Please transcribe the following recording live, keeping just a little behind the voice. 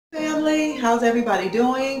family. How's everybody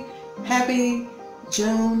doing? Happy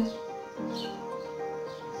June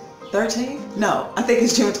 13th? No, I think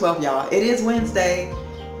it's June 12th, y'all. It is Wednesday,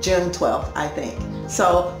 June 12th, I think.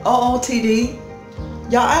 So, OOTD.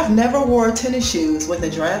 Y'all, I've never worn tennis shoes with a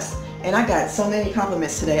dress, and I got so many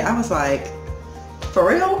compliments today. I was like, for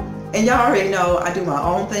real? And y'all already know I do my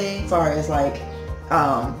own thing as far as like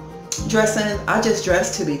dressing. I just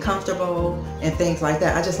dress to be comfortable and things like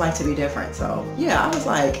that. I just like to be different. So yeah, I was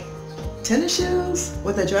like, tennis shoes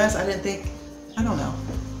with a dress? I didn't think, I don't know.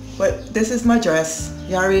 But this is my dress.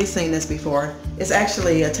 Y'all already seen this before. It's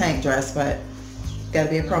actually a tank dress, but gotta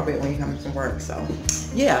be appropriate when you're coming from work. So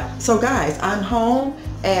yeah, so guys, I'm home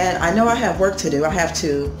and I know I have work to do. I have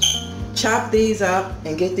to chop these up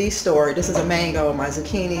and get these stored. This is a mango, my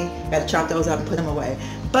zucchini. Gotta chop those up and put them away.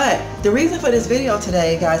 But the reason for this video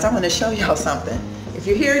today, guys, I'm gonna show y'all something. If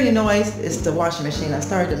you hear any noise, it's the washing machine. I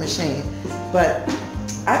started the machine. But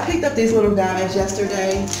I picked up these little guys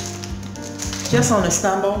yesterday, just on a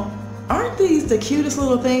stumble. Aren't these the cutest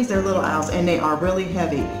little things? They're little owls, and they are really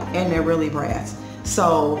heavy, and they're really brass.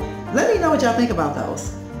 So let me know what y'all think about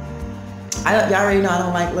those. Y'all already know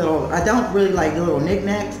I don't really like little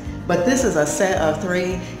knickknacks, but this is a set of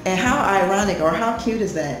 3, and how ironic or how cute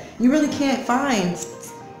is that? You really can't find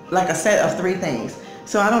like a set of 3 things.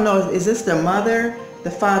 So I don't know, is this the mother,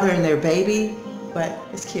 the father, and their baby? But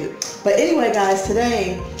it's cute. But anyway, guys,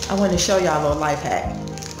 today I want to show y'all a little life hack.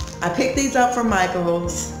 I picked these up from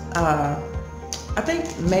Michael's, I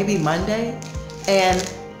think maybe Monday,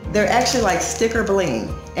 and they're actually like sticker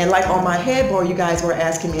bling. And like on my headboard, you guys were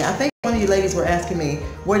asking me, I think one of you ladies were asking me,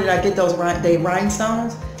 where did I get those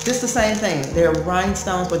rhinestones? Just the same thing. They're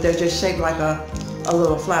rhinestones, but they're just shaped like a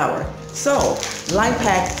little flower. So, life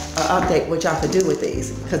hack update, what y'all could do with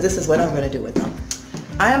these, because this is what I'm going to do with them.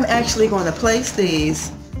 I am actually going to place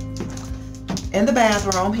these in the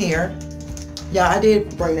bathroom here. Yeah, I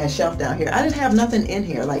did bring that shelf down here. I didn't have nothing in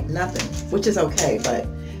here, like nothing, which is okay, but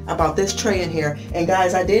I bought this tray in here. And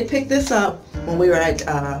guys, I did pick this up when we were at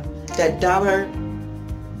that dollar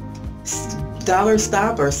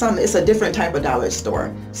stop or something. It's a different type of dollar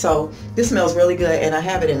store. So this smells really good, and I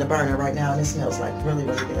have it in the burner right now, and it smells like really,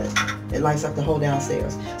 really good. It lights up the whole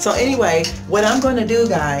downstairs. So anyway, what I'm going to do,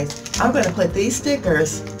 guys, I'm going to put these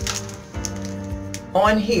stickers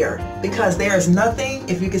on here because there's nothing,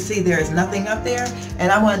 if you can see, there is nothing up there,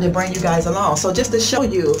 and I wanted to bring you guys along. So just to show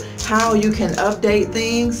you how you can update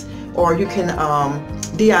things, or you can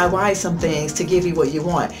DIY some things to give you what you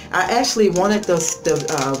want. I actually wanted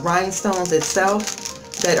the rhinestones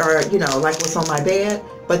itself that are, you know, like what's on my bed,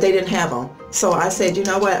 but they didn't have them. So I said, you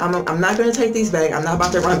know what, I'm not going to take these back. I'm not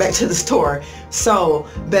about to run back to the store. So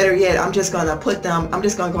better yet, I'm just going to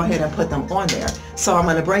go ahead and put them on there. So I'm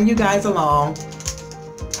going to bring you guys along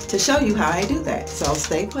to show you how I do that. So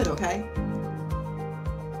stay put, okay?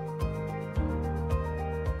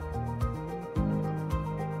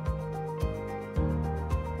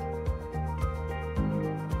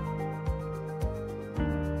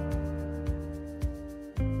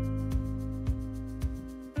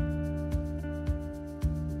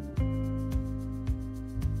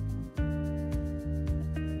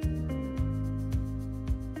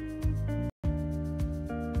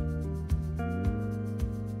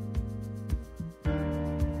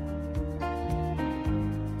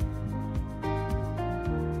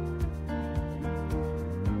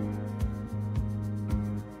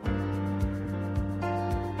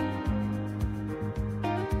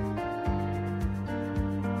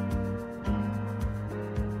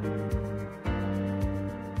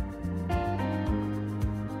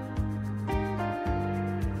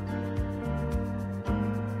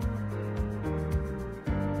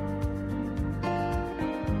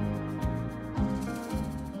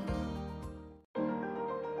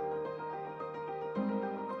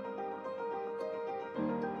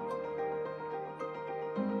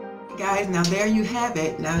 Guys, now there you have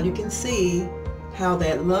it. Now you can see how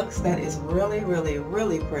that looks. That is really, really,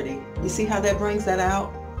 really pretty. You see how that brings that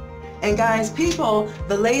out? And guys,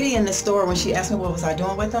 the lady in the store, when she asked me what was I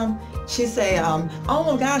doing with them, she say, oh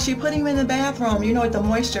my gosh, you put him in the bathroom, you know, with the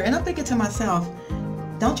moisture. And I'm thinking to myself,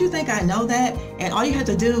 don't you think I know that? And all you have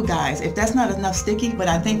to do, guys, if that's not enough sticky, but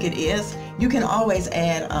I think it is, you can always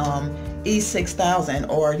add E6000,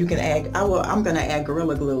 or you can add, I'm gonna add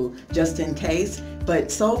Gorilla Glue just in case.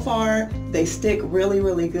 But so far they stick really,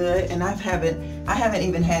 really good, and I haven't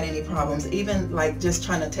even had any problems. Even like just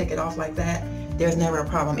trying to take it off like that, there's never a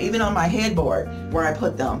problem. Even on my headboard where I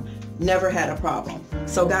put them, never had a problem.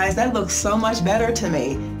 So guys, that looks so much better to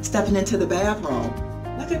me stepping into the bathroom.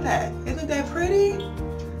 Look at that, isn't that pretty?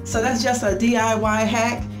 So that's just a DIY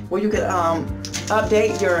hack where you could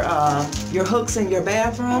update your hooks in your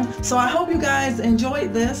bathroom. So I hope you guys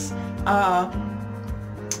enjoyed this. I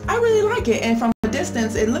really like it, and from a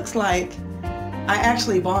distance it looks like I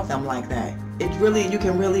actually bought them like that. It really, you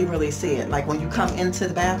can really see it. Like when you come into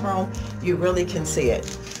the bathroom, you really can see it.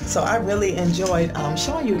 So I really enjoyed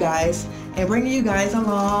showing you guys and bringing you guys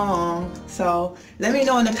along. So let me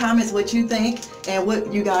know in the comments what you think and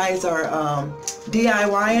what you guys are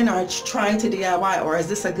DIYing or trying to DIY, or is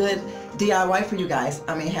this a good DIY for you guys?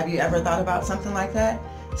 I mean, have you ever thought about something like that?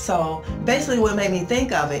 So basically what made me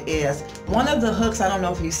think of it is one of the hooks, I don't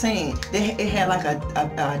know if you've seen, it had like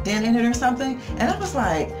a dent in it or something, and I was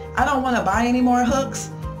like, I don't want to buy any more hooks,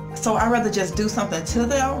 so I'd rather just do something to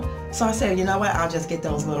them. So I said, you know what, I'll just get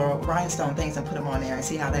those little rhinestone things and put them on there and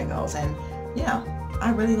see how that goes. And yeah,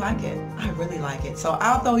 I really like it. I really like it. So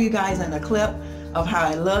I'll throw you guys in a clip of how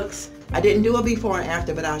it looks. I didn't do a before and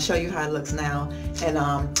after, but I'll show you how it looks now. And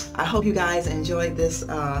I hope you guys enjoyed this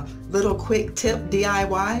little quick tip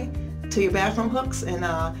DIY to your bathroom hooks. And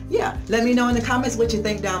yeah, let me know in the comments what you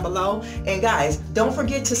think down below. And guys, don't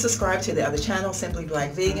forget to subscribe to the other channel, Simply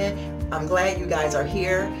Black Vegan. I'm glad you guys are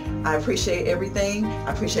here. I appreciate everything.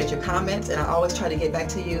 I appreciate your comments, and I always try to get back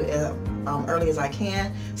to you early as I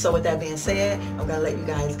can. So with that being said, I'm gonna let you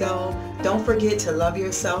guys go. Don't forget to love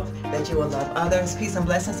yourself, that you will love others. Peace and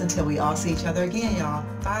blessings until we all see each other again, y'all.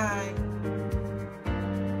 Bye.